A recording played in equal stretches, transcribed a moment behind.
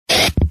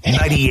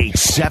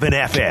98.7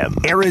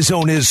 FM,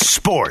 Arizona's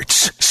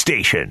sports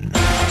station.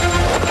 Madam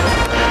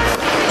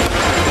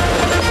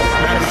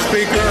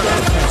Speaker.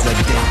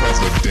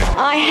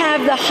 I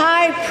have the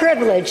high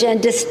privilege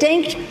and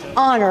distinct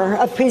honor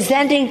of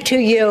presenting to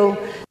you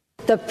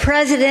the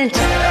President.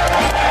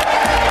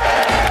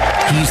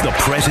 He's the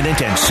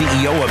president and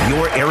CEO of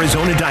your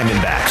Arizona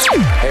Diamondbacks.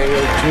 Hail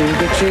to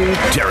the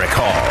chief. Derek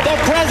Hall. The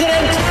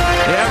President.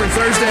 Yeah, every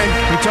Thursday,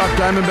 we talk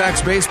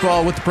Diamondbacks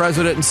baseball with the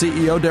president and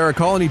CEO, Derek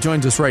Hall, and he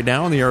joins us right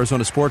now on the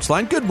Arizona Sports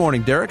Line. Good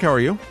morning, Derek. How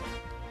are you?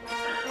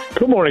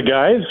 Good morning,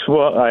 guys.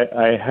 Well,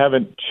 I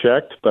haven't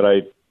checked, but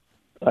I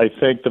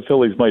think the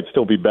Phillies might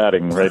still be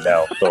batting right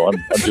now, so I'm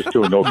just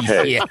doing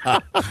okay. Yeah,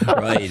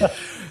 right.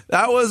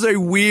 That was a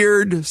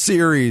weird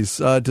series,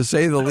 to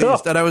say the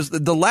least.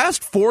 And the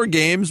last 4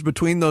 games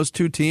between those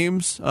two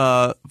teams,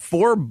 4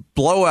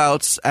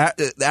 blowouts,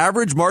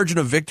 average margin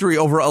of victory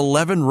over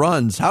 11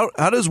 runs. How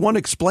does one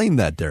explain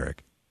that,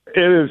 Derek? It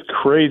is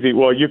crazy.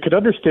 Well, you can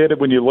understand it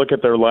when you look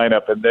at their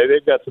lineup, and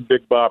they've got some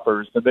big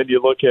boppers. And then you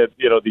look at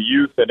the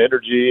youth and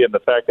energy and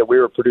the fact that we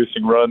were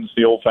producing runs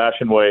the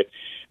old-fashioned way.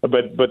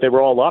 But they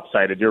were all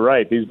lopsided. You're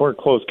right. These weren't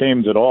close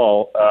games at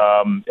all.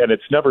 And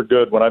it's never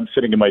good when I'm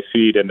sitting in my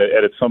seat and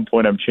at some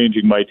point I'm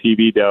changing my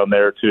TV down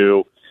there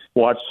to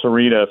watch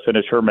Serena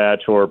finish her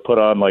match or put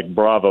on like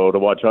Bravo to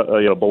watch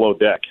Below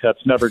Deck. That's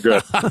never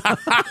good.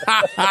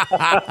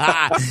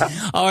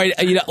 All right.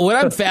 What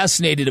I'm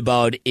fascinated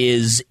about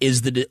is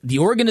the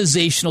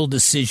organizational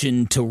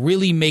decision to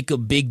really make a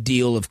big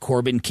deal of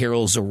Corbin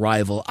Carroll's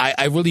arrival.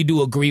 I really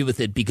do agree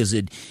with it because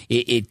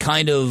it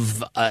kind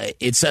of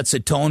it sets a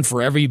tone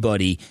for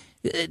everybody.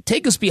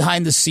 Take us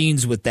behind the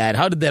scenes with that.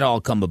 How did that all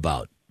come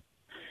about?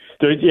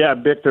 Yeah,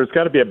 Vic, there's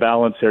got to be a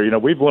balance here.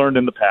 We've learned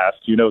in the past,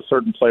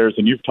 certain players,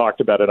 and you've talked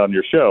about it on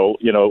your show,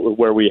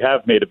 where we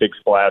have made a big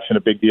splash and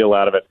a big deal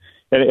out of it.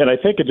 And I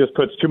think it just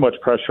puts too much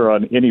pressure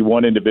on any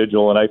one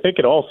individual. And I think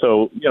it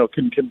also,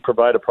 can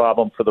provide a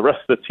problem for the rest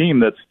of the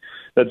team that's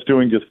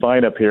doing just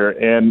fine up here.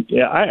 And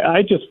yeah,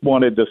 I just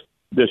wanted this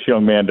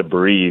young man to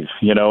breathe,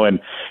 and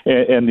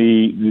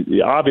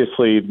the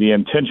obviously the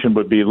intention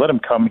would be let him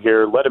come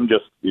here, let him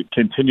just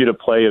continue to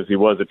play as he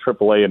was at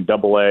AAA and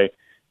AA.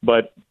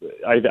 But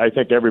I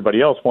think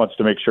everybody else wants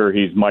to make sure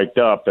he's mic'd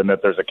up and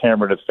that there's a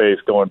camera in his face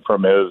going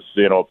from his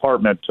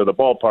apartment to the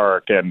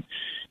ballpark and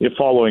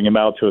following him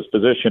out to his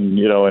position,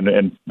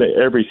 and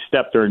every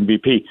step during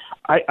BP.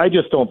 I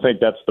just don't think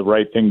that's the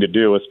right thing to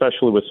do,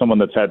 especially with someone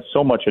that's had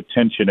so much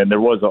attention, and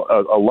there was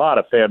a lot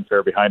of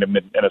fanfare behind him,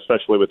 and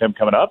especially with him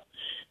coming up.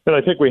 But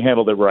I think we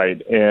handled it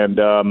right. And,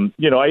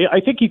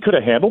 I think he could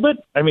have handled it.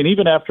 I mean,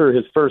 even after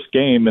his first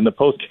game in the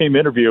post-game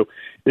interview,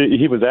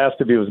 he was asked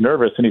if he was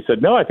nervous, and he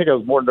said, no, I think I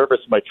was more nervous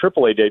in my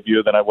AAA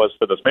debut than I was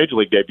for this Major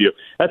League debut.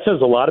 That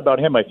says a lot about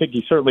him. I think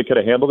he certainly could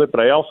have handled it,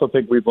 but I also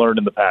think we've learned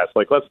in the past,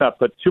 let's not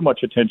put too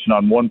much attention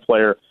on one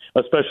player,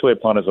 especially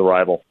upon his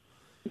arrival.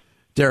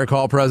 Derek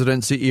Hall,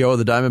 President and CEO of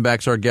the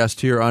Diamondbacks, our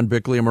guest here on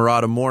Bickley and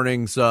Marotta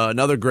Mornings.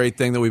 Another great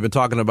thing that we've been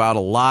talking about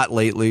a lot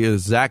lately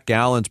is Zach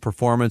Gallen's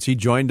performance. He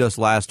joined us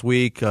last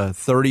week,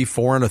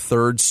 34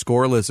 1/3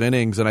 scoreless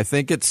innings, and I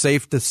think it's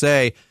safe to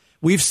say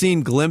we've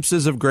seen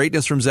glimpses of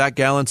greatness from Zach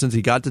Gallen since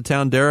he got to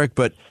town, Derek,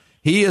 but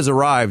he has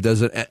arrived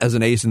as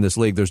an ace in this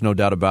league. There's no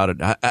doubt about it.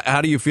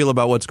 How do you feel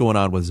about what's going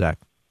on with Zach?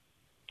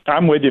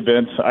 I'm with you,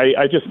 Vince.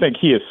 I just think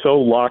he is so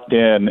locked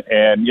in,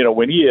 and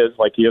when he is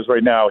like he is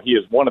right now, he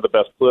is one of the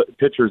best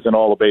pitchers in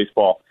all of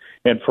baseball.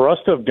 And for us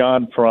to have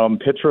gone from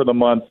pitcher of the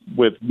month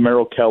with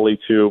Merrill Kelly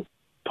to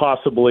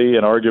possibly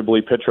and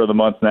arguably pitcher of the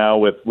month now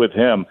with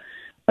him,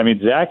 I mean,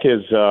 Zach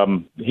is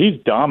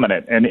he's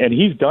dominant, and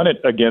he's done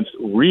it against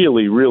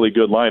really, really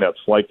good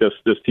lineups like this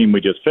team we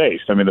just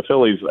faced. I mean, the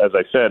Phillies, as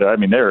I said, I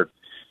mean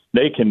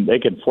they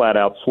can flat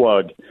out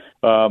slug.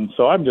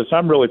 So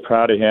I'm really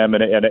proud of him,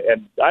 and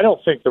I don't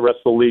think the rest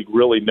of the league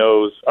really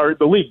knows, or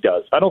the league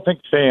does. I don't think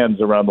fans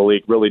around the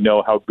league really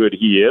know how good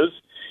he is,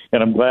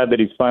 and I'm glad that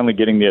he's finally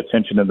getting the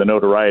attention and the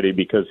notoriety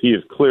because he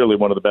is clearly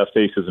one of the best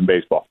aces in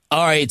baseball.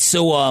 All right,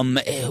 so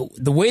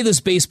the way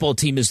this baseball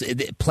team is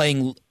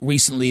playing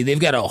recently, they've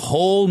got a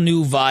whole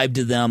new vibe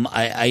to them.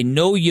 I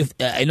know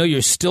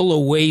you're still a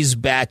ways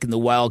back in the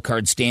wild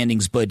card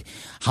standings, but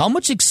how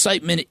much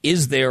excitement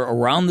is there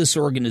around this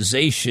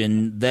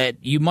organization that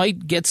you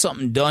might get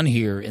something done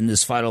here in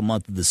this final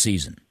month of the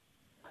season?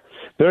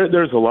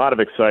 There's a lot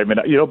of excitement.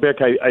 Bick,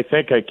 I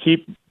think I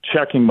keep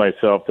checking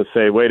myself to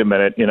say, wait a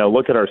minute,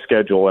 look at our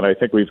schedule, and I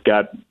think we've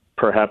got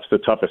perhaps the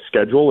toughest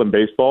schedule in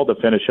baseball to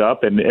finish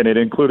up, and it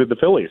included the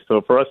Phillies. So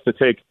for us to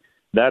take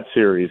that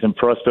series and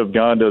for us to have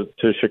gone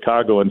to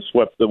Chicago and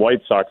swept the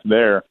White Sox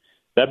there,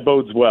 that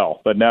bodes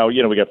well. But now,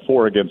 we got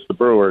 4 against the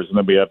Brewers, and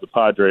then we have the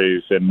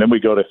Padres, and then we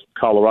go to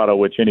Colorado,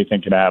 which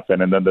anything can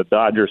happen, and then the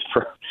Dodgers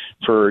for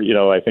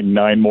I think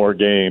 9 more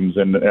games,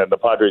 and the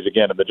Padres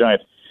again, and the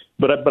Giants.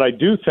 But I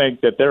do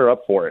think that they're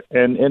up for it.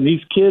 And these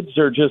kids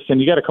are just,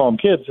 and you got to call them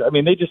kids. I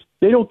mean,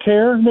 they don't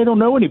care and they don't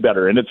know any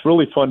better. And it's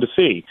really fun to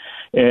see.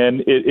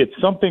 And it's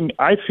something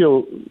I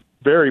feel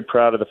very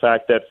proud of the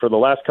fact that for the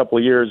last couple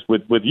of years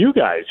with you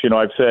guys,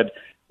 I've said,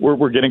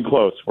 we're getting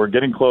close. We're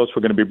getting close.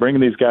 We're going to be bringing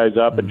these guys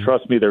up, and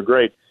trust me, they're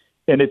great.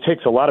 And it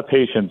takes a lot of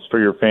patience for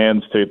your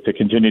fans to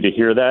continue to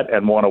hear that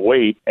and want to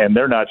wait, and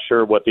they're not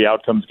sure what the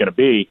outcome's going to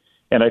be.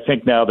 And I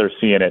think now they're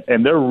seeing it,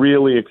 and they're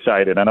really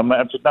excited. And I'm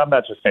not just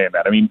saying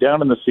that. I mean,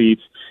 down in the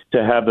seats,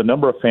 to have the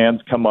number of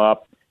fans come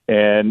up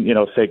and,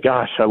 say,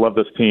 gosh, I love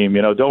this team.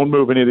 Don't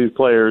move any of these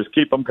players.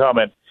 Keep them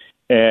coming.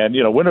 And,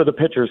 when are the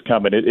pitchers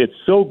coming? It's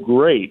so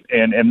great.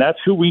 And that's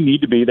who we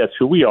need to be. That's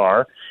who we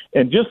are.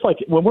 And just like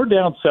when we're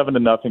down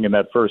 7-0 in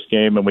that first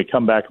game and we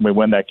come back and we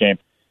win that game,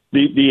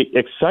 the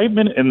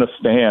excitement in the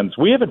stands,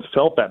 we haven't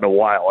felt that in a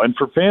while. And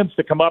for fans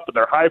to come up and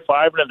they're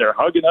high-fiving and they're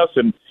hugging us,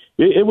 and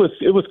it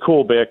was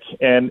cool, Bick.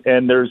 And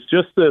there's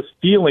just this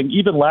feeling,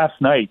 even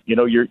last night,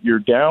 you're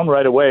down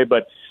right away,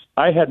 but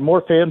I had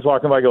more fans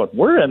walking by going,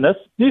 we're in this.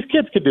 These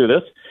kids could do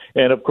this.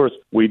 And, of course,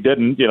 we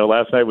didn't.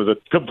 Last night was a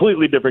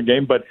completely different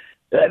game, but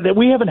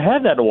we haven't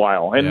had that in a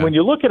while. And when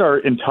you look at our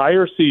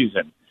entire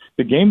season,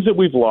 the games that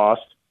we've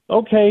lost,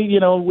 okay,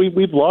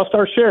 we've lost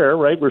our share,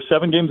 right? We're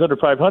 7 games under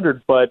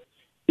 500, but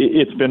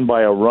it's been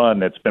by a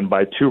run. It's been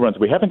by 2 runs.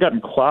 We haven't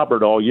gotten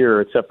clobbered all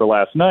year except for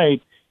last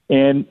night.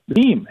 And the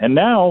team. And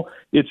now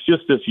it's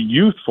just this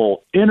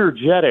youthful,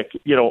 energetic,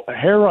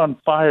 hair on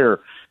fire,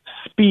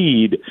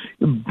 speed,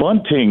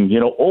 bunting,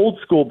 old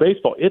school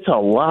baseball. It's a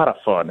lot of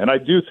fun. And I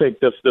do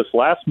think this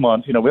last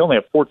month, we only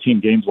have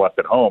 14 games left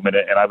at home. And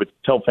I would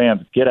tell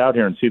fans, get out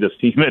here and see this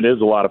team. It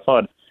is a lot of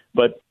fun.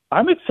 But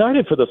I'm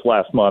excited for this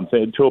last month,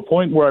 and to a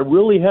point where I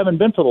really haven't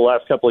been for the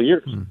last couple of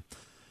years.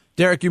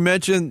 Derek, you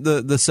mentioned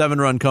the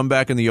 7-run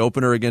comeback in the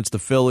opener against the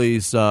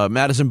Phillies.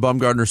 Madison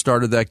Bumgarner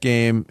started that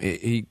game.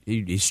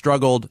 He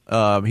struggled.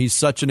 He's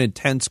such an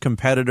intense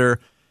competitor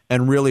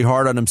and really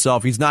hard on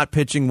himself. He's not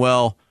pitching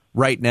well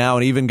right now,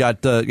 and even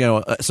got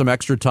some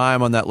extra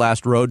time on that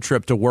last road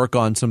trip to work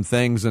on some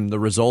things, and the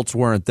results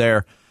weren't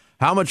there.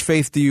 How much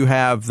faith do you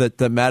have that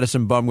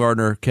Madison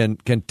Bumgarner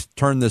can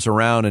turn this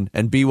around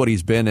and be what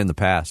he's been in the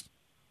past?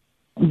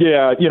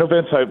 Yeah,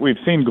 Vince, we've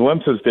seen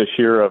glimpses this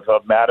year of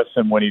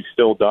Madison when he's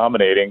still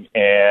dominating,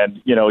 and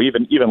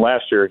even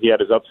last year he had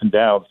his ups and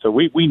downs. So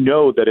we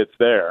know that it's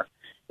there,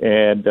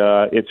 and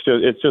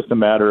it's just a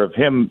matter of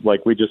him,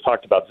 like we just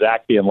talked about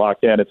Zach being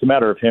locked in. It's a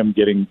matter of him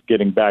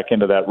getting back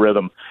into that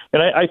rhythm,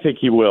 and I think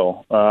he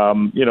will.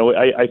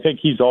 I think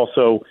he's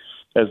also,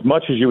 as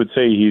much as you would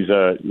say he's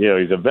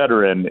a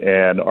veteran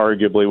and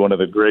arguably one of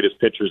the greatest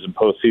pitchers in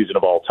postseason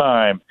of all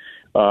time.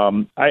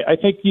 I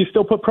think you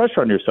still put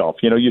pressure on yourself.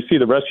 You see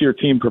the rest of your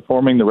team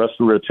performing, the rest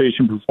of the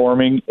rotation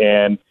performing,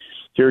 and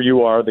here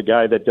you are, the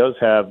guy that does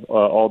have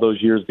all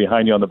those years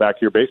behind you on the back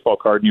of your baseball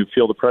card, and you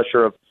feel the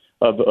pressure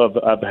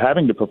of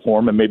having to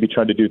perform and maybe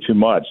trying to do too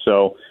much.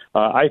 So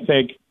I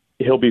think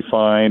he'll be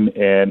fine,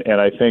 and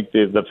I think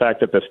the fact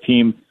that this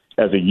team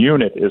as a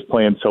unit is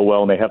playing so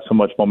well and they have so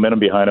much momentum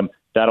behind them,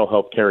 that'll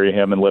help carry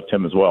him and lift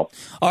him as well.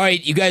 All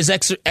right, you guys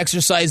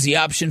exercise the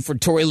option for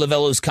Torey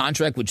Lovullo's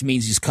contract, which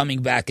means he's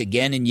coming back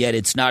again, and yet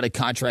it's not a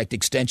contract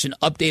extension.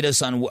 Update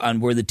us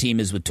on where the team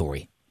is with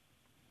Torey.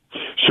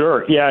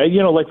 Sure. Yeah,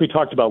 like we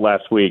talked about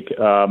last week,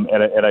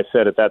 and I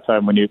said at that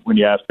time when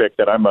you asked Vic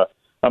that I'm a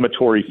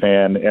Torey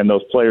fan, and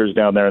those players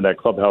down there in that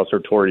clubhouse are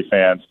Torey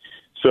fans.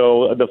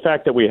 So the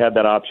fact that we had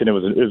that option, it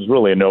was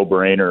really a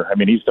no-brainer. I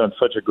mean, he's done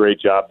such a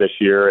great job this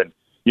year, and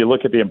you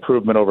look at the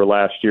improvement over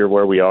last year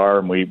where we are,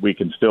 and we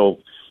can still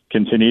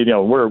continue.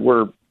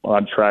 We're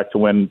on track to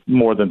win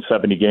more than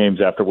 70 games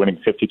after winning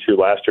 52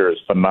 last year. Is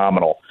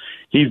phenomenal.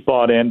 He's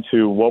bought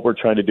into what we're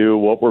trying to do,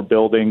 what we're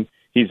building.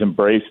 He's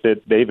embraced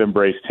it. They've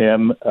embraced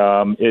him.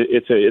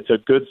 It's a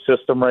good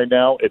system right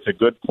now. It's a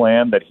good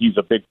plan that he's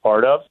a big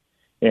part of.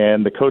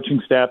 And the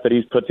coaching staff that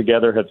he's put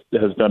together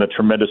has done a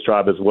tremendous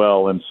job as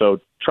well. And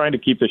so trying to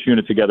keep this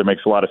unit together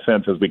makes a lot of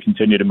sense as we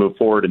continue to move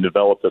forward and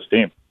develop this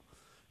team.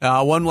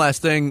 One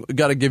last thing,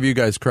 got to give you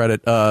guys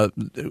credit.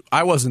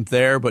 I wasn't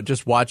there, but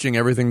just watching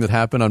everything that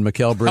happened on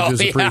Mikal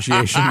Bridges'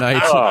 Appreciation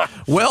Night.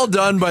 Well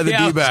done by the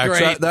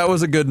D-backs. That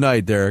was a good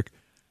night, Derek.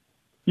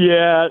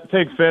 Yeah,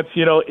 thanks, Vince.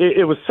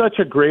 It was such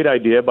a great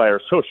idea by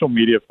our social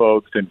media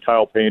folks and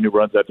Kyle Payne, who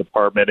runs that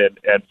department,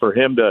 and for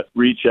him to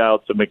reach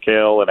out to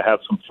Mikal and have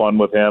some fun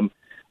with him,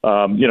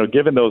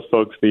 giving those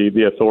folks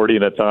the authority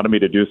and autonomy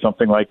to do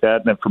something like that,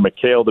 and then for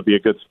Mikal to be a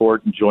good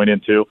sport and join in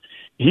too.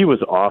 He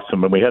was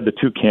awesome, and we had the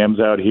 2 cams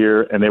out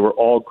here, and they were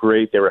all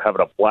great. They were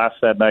having a blast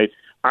that night.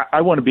 I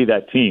want to be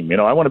that team.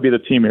 I want to be the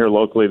team here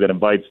locally that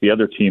invites the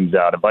other teams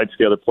out, invites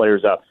the other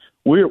players out.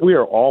 We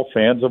are all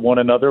fans of one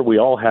another. We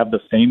all have the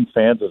same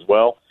fans as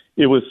well.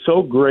 It was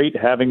so great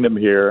having them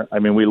here. I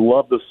mean, we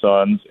love the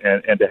Suns,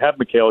 and to have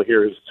Mikal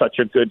here is such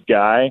a good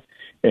guy,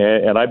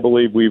 and I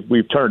believe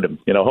we've turned him.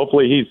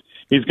 Hopefully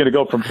he's going to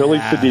go from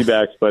Phillies to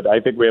D-backs, but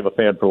I think we have a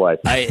fan for life.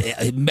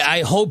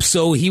 I hope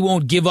so. He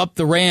won't give up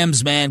the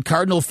Rams, man.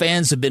 Cardinal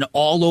fans have been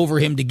all over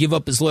him to give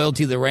up his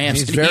loyalty to the Rams.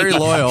 He's very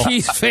loyal.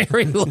 He's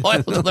very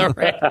loyal to the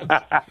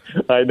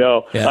Rams. I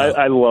know. Yeah.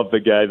 I love the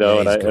guy, though,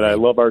 and I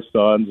love our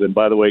Suns. And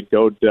by the way,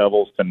 go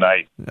Devils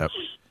tonight. Yep.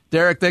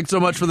 Derek, thanks so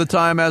much for the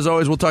time. As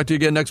always, we'll talk to you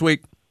again next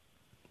week.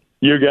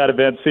 You got it,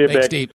 Ben. See you, Thanks, Vic. Steve.